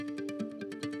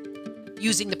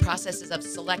using the processes of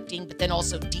selecting, but then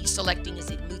also deselecting as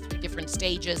they move through different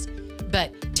stages.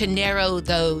 But to narrow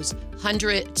those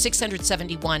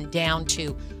 671 down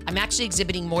to, I'm actually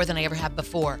exhibiting more than I ever have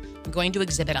before. I'm going to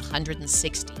exhibit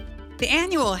 160. The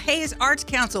annual Hays Arts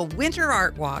Council Winter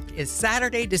Art Walk is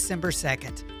Saturday, December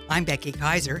 2nd. I'm Becky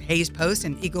Kaiser, Hays Post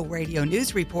and Eagle Radio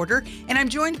News reporter, and I'm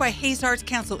joined by Hays Arts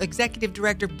Council Executive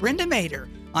Director Brenda Mader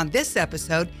on this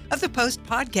episode of the Post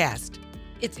Podcast.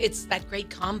 It's that great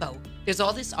combo. There's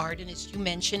all this art, and as you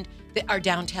mentioned, our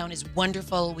downtown is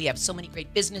wonderful. We have so many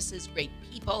great businesses, great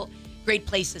people, great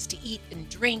places to eat and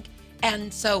drink,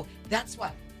 and so that's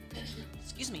why,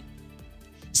 excuse me.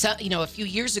 So, a few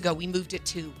years ago, we moved it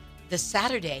to the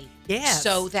Saturday, yes,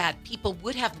 so that people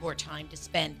would have more time to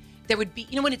spend. There would be,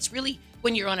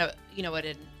 when you're on at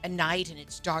a night and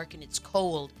it's dark and it's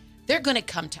cold, they're going to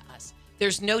come to us.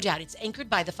 There's no doubt. It's anchored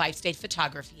by the 5-state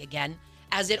photography again,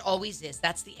 as it always is.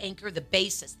 That's the anchor, the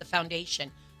basis, the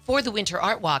foundation for the Winter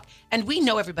Art Walk. And we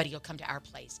know everybody will come to our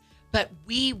place, but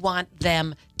we want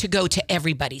them to go to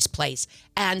everybody's place.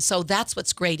 And so that's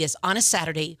what's great is on a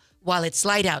Saturday, while it's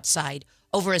light outside,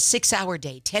 over a 6-hour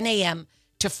day, 10 a.m.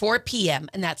 to 4 p.m.,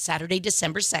 and that's Saturday,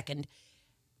 December 2nd,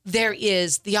 there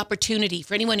is the opportunity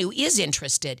for anyone who is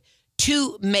interested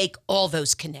to make all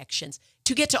those connections,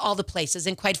 to get to all the places,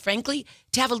 and quite frankly,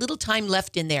 to have a little time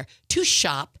left in there to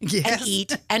shop and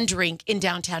eat and drink in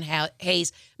downtown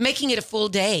Hays, making it a full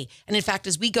day. And in fact,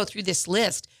 as we go through this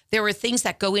list, there are things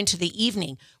that go into the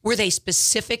evening. Were they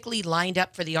specifically lined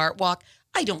up for the art walk?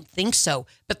 I don't think so.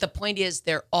 But the point is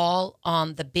they're all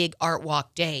on the big art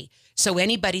walk day. So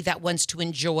anybody that wants to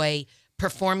enjoy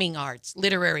performing arts,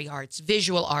 literary arts,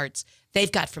 visual arts,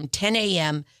 they've got from 10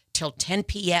 a.m. till 10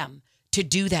 p.m. to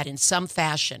do that in some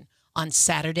fashion on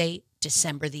Saturday,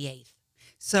 December the 8th.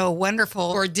 So wonderful.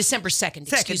 Or December 2nd,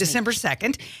 December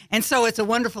 2nd. And so it's a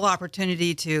wonderful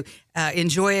opportunity to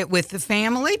enjoy it with the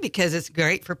family because it's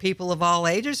great for people of all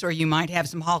ages, or you might have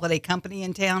some holiday company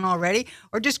in town already,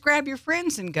 or just grab your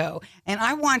friends and go. And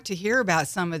I want to hear about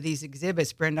some of these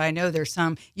exhibits, Brenda. I know there's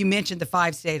some. You mentioned the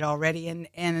 5-state already, and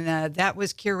that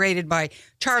was curated by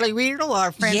Charlie Riedel,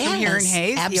 our friend from here in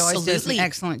Hays. Absolutely. He always does an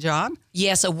excellent job.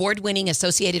 Yes, award-winning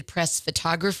Associated Press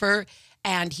photographer.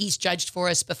 And he's judged for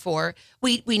us before.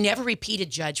 We never repeat a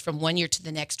judge from one year to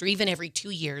the next, or even every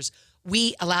 2 years.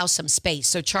 We allow some space.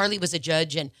 So Charlie was a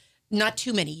judge, and not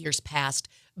too many years passed,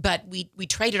 but we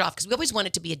traded off because we always want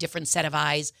it to be a different set of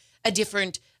eyes, a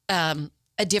different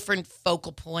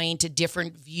focal point, a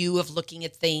different view of looking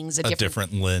at things, a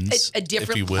different lens, a different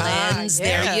if you will. lens.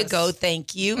 Yes. There you go.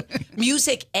 Thank you.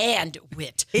 Music and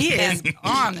wit. He is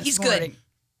on this He's morning. good.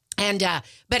 And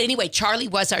but anyway, Charlie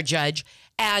was our judge.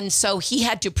 And so he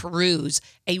had to peruse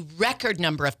a record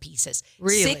number of pieces,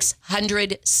 Really?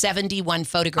 671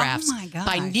 photographs Oh my gosh.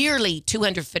 by nearly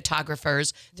 200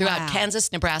 photographers throughout Wow.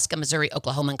 Kansas, Nebraska, Missouri,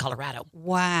 Oklahoma, and Colorado.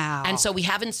 Wow. And so we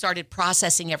haven't started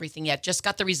processing everything yet, just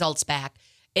got the results back.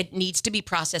 It needs to be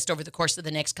processed over the course of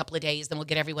the next couple of days, then we'll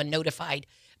get everyone notified.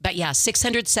 But yeah,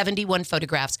 671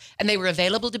 photographs, and they were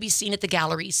available to be seen at the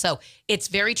gallery. So it's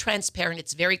very transparent.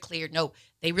 It's very clear. No,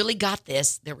 they really got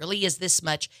this. There really is this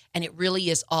much, and it really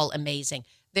is all amazing.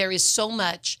 There is so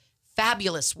much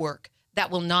fabulous work that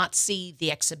will not see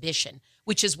the exhibition,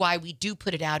 which is why we do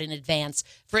put it out in advance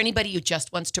for anybody who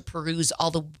just wants to peruse all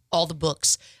the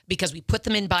books, because we put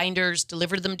them in binders,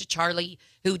 delivered them to Charlie,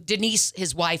 who Denise,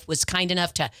 his wife, was kind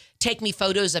enough to take me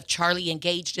photos of Charlie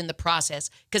engaged in the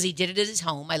process because he did it at his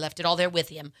home. I left it all there with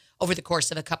him over the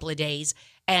course of a couple of days,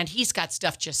 and he's got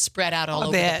stuff just spread out all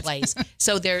over the place.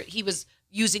 So he was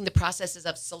using the processes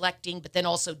of selecting, but then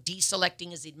also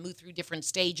deselecting as he'd move through different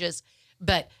stages.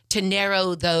 But to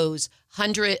narrow those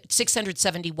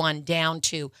 671 down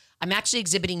to, I'm actually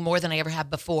exhibiting more than I ever have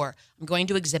before. I'm going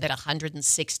to exhibit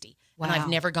 160. Wow. And I've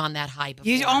never gone that high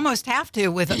before. You almost have to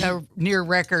with a near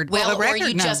record, a record or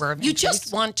you number. you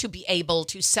just want to be able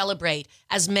to celebrate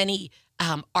as many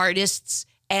artists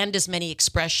and as many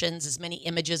expressions, as many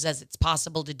images as it's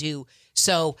possible to do.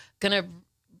 So going to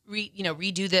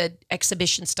redo the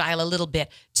exhibition style a little bit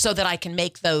so that I can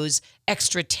make those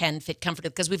extra 10 fit comfortably,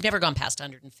 because we've never gone past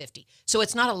 150. So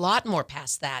it's not a lot more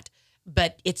past that,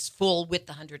 but it's full with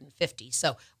the 150.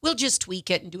 So we'll just tweak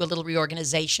it and do a little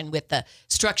reorganization with the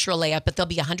structural layout, but there'll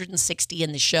be 160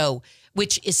 in the show,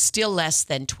 which is still less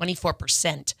than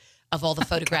 24% of all the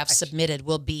photographs submitted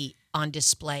will be on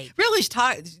display. Really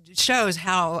shows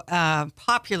how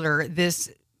popular this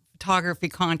photography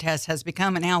contest has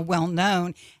become and how well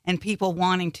known, and people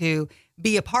wanting to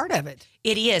be a part of it.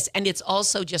 It is, and it's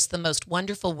also just the most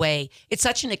wonderful way. It's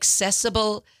such an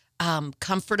accessible,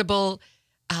 comfortable,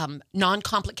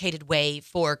 non-complicated way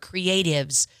for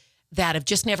creatives that have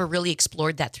just never really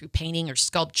explored that through painting or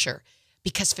sculpture,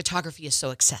 because photography is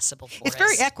so accessible for It's us.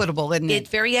 very equitable, isn't it? It's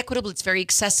very equitable. It's very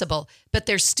accessible, but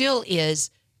there still is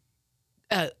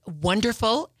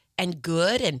wonderful and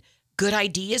good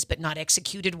ideas, but not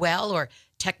executed well, or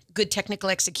good technical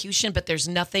execution, but there's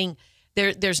nothing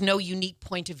there. There's no unique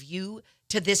point of view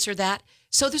to this or that.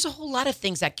 So there's a whole lot of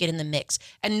things that get in the mix,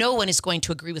 and no one is going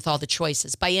to agree with all the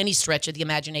choices by any stretch of the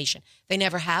imagination. They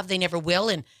never have, they never will,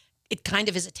 and it kind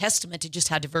of is a testament to just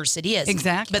how diverse it is.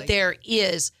 Exactly. But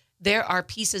there are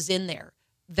pieces in there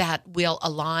that will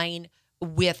align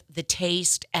with the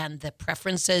taste and the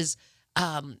preferences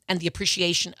and the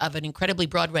appreciation of an incredibly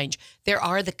broad range. There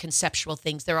are the conceptual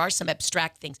things. There are some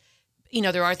abstract things.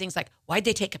 There are things like, why'd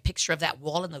they take a picture of that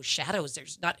wall and those shadows?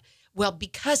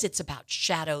 Because it's about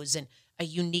shadows and a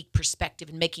unique perspective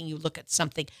and making you look at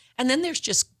something. And then there's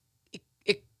just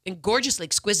gorgeously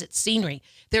exquisite scenery.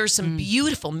 There are some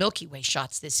beautiful Milky Way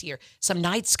shots this year, some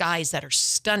night skies that are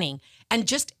stunning, and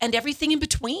everything in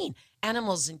between,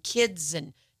 animals and kids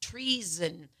and trees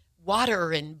and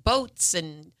water and boats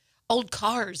and old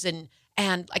cars and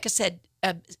like I said,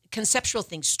 conceptual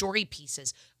things, story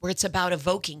pieces where it's about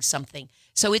evoking something.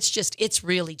 So it's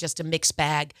really just a mixed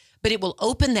bag. But it will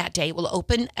open that day. It will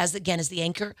open as the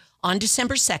anchor on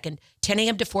December 2nd, 10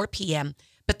 a.m. to 4 p.m.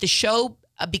 But the show,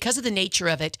 because of the nature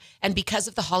of it and because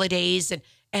of the holidays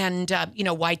and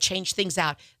why change things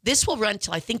out, this will run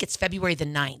till I think it's February the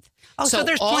 9th. Oh, so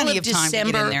there's plenty of time to get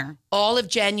in there. All of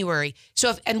January.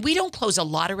 And we don't close a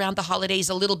lot around the holidays,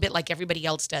 a little bit like everybody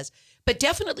else does, but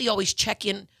definitely always check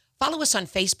in. Follow us on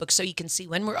Facebook so you can see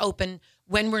when we're open,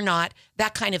 when we're not,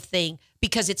 that kind of thing,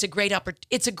 because it's a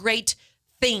great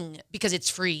thing because it's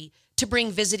free to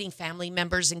bring visiting family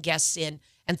members and guests in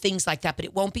and things like that. But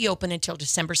it won't be open until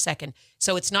December 2nd.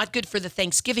 So it's not good for the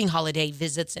Thanksgiving holiday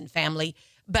visits and family,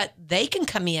 but they can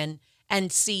come in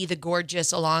and see the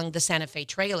gorgeous Along the Santa Fe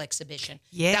Trail exhibition.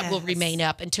 Yes. That will remain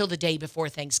up until the day before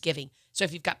Thanksgiving. So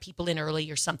if you've got people in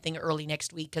early or something early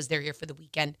next week because they're here for the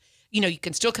weekend, you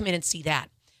can still come in and see that.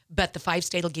 But the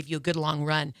 5-state will give you a good long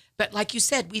run. But like you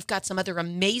said, we've got some other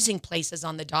amazing places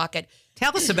on the docket.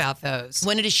 Tell us about those.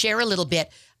 Wanted to share a little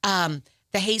bit. The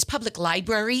Hayes Public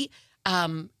Library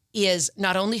is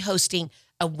not only hosting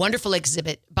a wonderful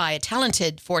exhibit by a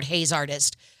talented Fort Hayes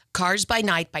artist, Cars by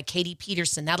Night by Katie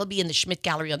Peterson. That'll be in the Schmidt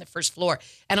Gallery on the first floor.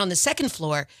 And on the second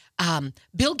floor,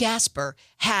 Bill Gasper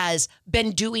has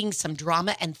been doing some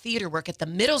drama and theater work at the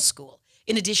middle school,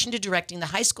 in addition to directing the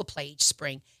high school play each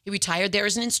spring. He retired there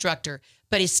as an instructor,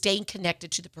 but is staying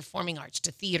connected to the performing arts,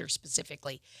 to theater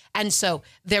specifically. And so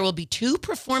there will be 2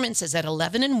 performances at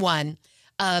 11 and 1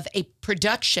 of a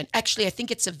production. Actually, I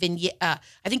think it's a vignette. I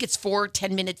think it's 4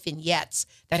 10-minute vignettes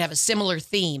that have a similar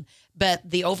theme. But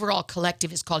the overall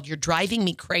collective is called You're Driving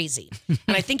Me Crazy.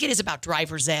 And I think it is about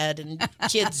driver's ed and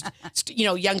kids,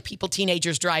 young people,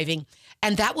 teenagers driving.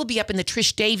 And that will be up in the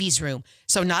Trish Davies room.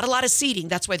 So not a lot of seating.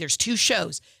 That's why there's 2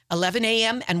 shows, 11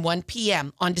 a.m. and 1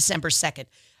 p.m. on December 2nd.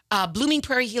 Blooming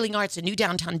Prairie Healing Arts, a new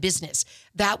downtown business.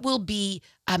 That will be,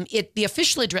 the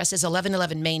official address is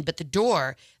 1111 Main, but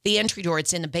the entry door,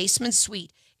 it's in the basement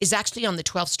suite, is actually on the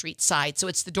 12th Street side. So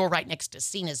it's the door right next to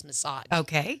Cena's Massage.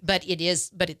 Okay.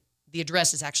 The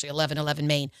address is actually 1111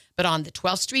 Main, but on the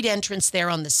 12th Street entrance there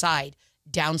on the side,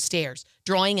 downstairs,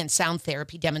 drawing and sound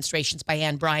therapy demonstrations by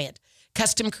Ann Bryant.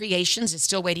 Custom Creations is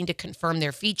still waiting to confirm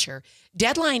their feature.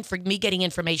 Deadline for me getting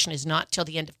information is not till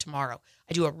the end of tomorrow.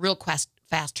 I do a real fast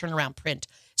turnaround print.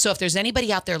 So if there's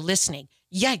anybody out there listening,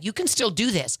 you can still do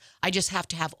this. I just have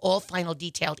to have all final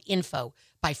detailed info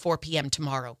by 4 p.m.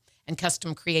 tomorrow. And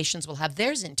Custom Creations will have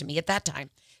theirs in to me at that time.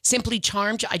 Simply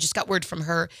Charmed, I just got word from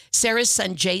her. Sarah's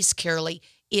son, Jace Curley,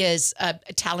 is a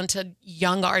talented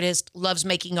young artist, loves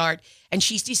making art, and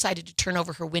she's decided to turn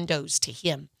over her windows to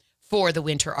him for the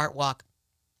Winter Art Walk.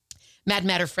 Mad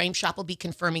Matter Frame Shop will be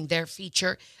confirming their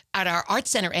feature at our Art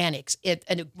Center Annex.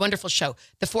 A wonderful show.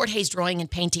 The Fort Hayes Drawing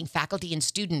and Painting Faculty and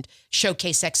Student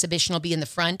Showcase exhibition will be in the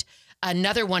front.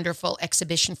 Another wonderful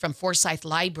exhibition from Forsyth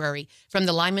Library from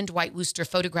the Lyman Dwight Wooster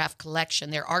Photograph Collection,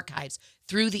 their archives,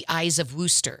 Through the Eyes of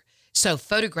Wooster. So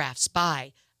photographs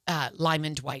by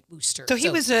Lyman Dwight Wooster. So he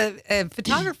was a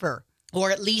photographer. Or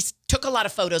at least took a lot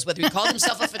of photos, whether he called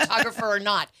himself a photographer or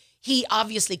not. He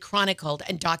obviously chronicled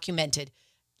and documented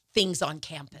things on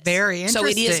campus. Very interesting. So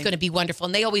it is going to be wonderful.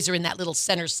 And they always are in that little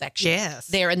center section. Yes.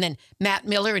 There. And then Matt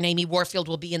Miller and Amy Warfield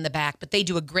will be in the back. But they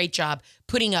do a great job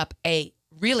putting up a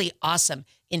really awesome,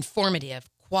 informative,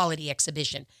 quality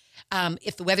exhibition.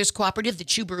 If the weather's cooperative, the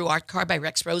Chuburu Art Car by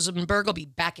Rex Rosenberg will be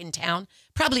back in town,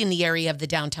 probably in the area of the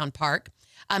downtown park.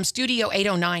 Studio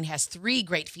 809 has 3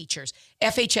 great features.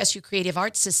 FHSU Creative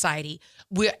Arts Society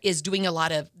is doing a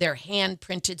lot of their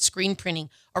hand-printed screen printing,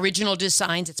 original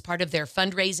designs. It's part of their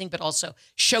fundraising, but also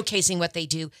showcasing what they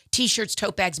do. T-shirts,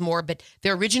 tote bags, more, but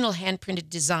their original hand-printed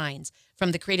designs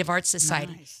from the Creative Arts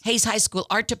Society. Nice. Hayes High School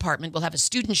Art Department will have a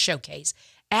student showcase,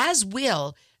 as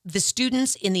will the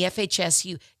students in the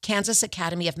FHSU Kansas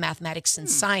Academy of Mathematics and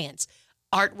Science.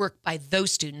 Artwork by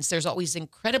those students. There's always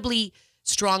incredibly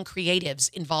strong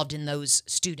creatives involved in those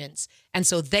students. And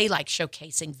so they like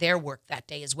showcasing their work that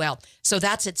day as well. So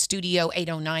that's at Studio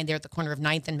 809 there at the corner of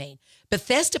 9th and Main.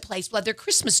 Bethesda Place will have their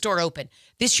Christmas store open.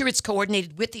 This year it's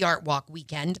coordinated with the Art Walk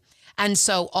weekend. And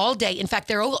so all day, in fact,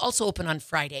 they're also open on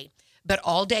Friday, but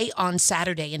all day on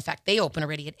Saturday. In fact, they open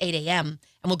already at 8 a.m.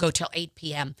 and will go till 8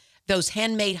 p.m. Those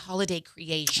handmade holiday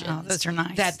creations. Oh, those are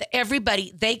nice. That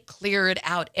everybody, they clear it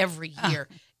out every year.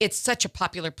 It's such a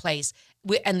popular place,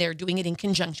 and they're doing it in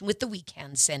conjunction with the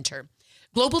Weekend Center.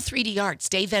 Global 3D Arts,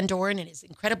 Dave Van Doren and his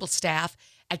incredible staff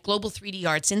at Global 3D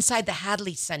Arts inside the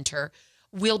Hadley Center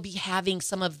will be having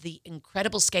some of the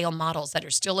incredible scale models that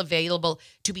are still available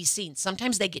to be seen.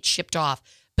 Sometimes they get shipped off,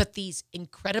 but these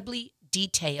incredibly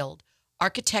detailed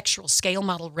architectural scale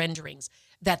model renderings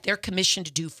that they're commissioned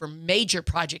to do for major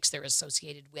projects they're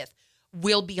associated with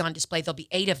will be on display. There'll be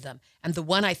 8 of them. And the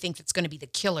one I think that's going to be the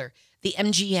killer, the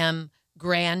MGM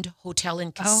Grand Hotel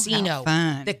and Casino. How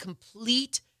fun. The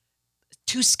complete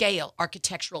to scale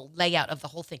architectural layout of the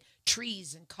whole thing.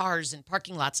 Trees and cars and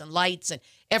parking lots and lights and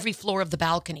every floor of the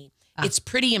balcony. It's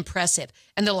pretty impressive.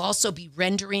 And there'll also be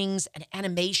renderings and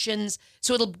animations.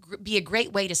 So it'll be a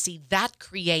great way to see that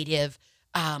creative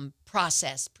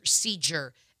process,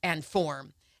 procedure, and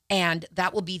form. And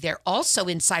that will be there also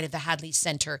inside of the Hadley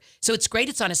Center. So it's great.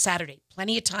 It's on a Saturday.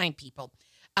 Plenty of time, people.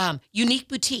 Unique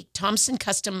Boutique, Thompson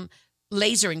Custom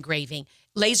Laser Engraving.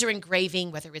 Laser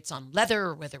engraving, whether it's on leather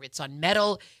or whether it's on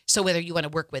metal. So whether you want to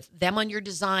work with them on your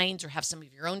designs or have some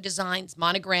of your own designs,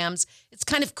 monograms, it's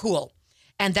kind of cool.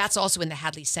 And that's also in the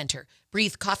Hadley Center.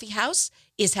 Breathe Coffee House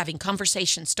is having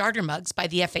conversation starter mugs by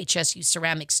the FHSU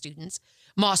ceramic students.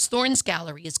 Moss Thorns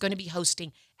Gallery is going to be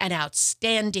hosting an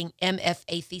outstanding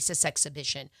MFA thesis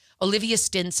exhibition. Olivia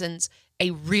Stinson's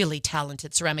a really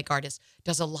talented ceramic artist,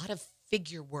 does a lot of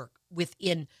figure work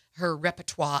within her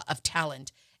repertoire of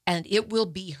talent. And it will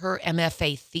be her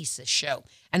MFA thesis show.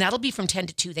 And that'll be from 10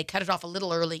 to 2. They cut it off a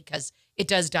little early because it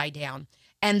does die down.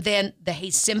 And then the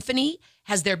Hayes Symphony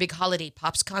has their big holiday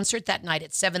pops concert that night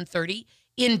at 7:30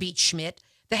 in Beach Schmidt.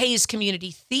 The Hayes Community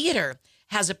Theater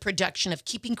has a production of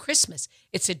Keeping Christmas.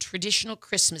 It's a traditional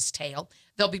Christmas tale.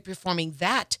 They'll be performing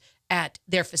that at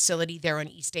their facility there on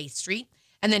East 8th Street.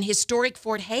 And then Historic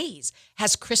Fort Hayes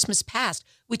has Christmas Past,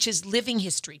 which is living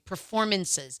history,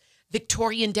 performances,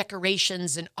 Victorian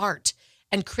decorations and art,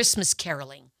 and Christmas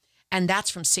caroling. And that's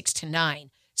from 6 to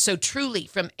 9. So truly,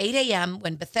 from 8 a.m.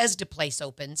 when Bethesda Place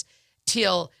opens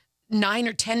till 9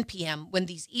 or 10 p.m. when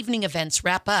these evening events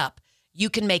wrap up, you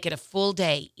can make it a full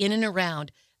day in and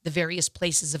around the various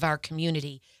places of our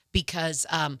community because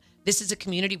this is a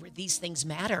community where these things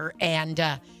matter. And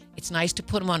it's nice to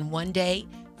put them on one day.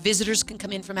 Visitors can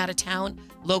come in from out of town.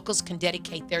 Locals can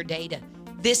dedicate their day to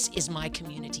this is my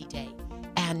community day.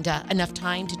 And enough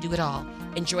time to do it all.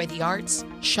 Enjoy the arts,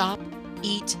 shop,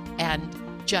 eat, and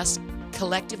just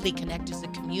collectively connect as a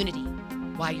community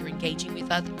while you're engaging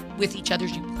with each other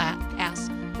as you pass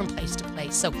from place to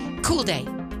place. So, cool day.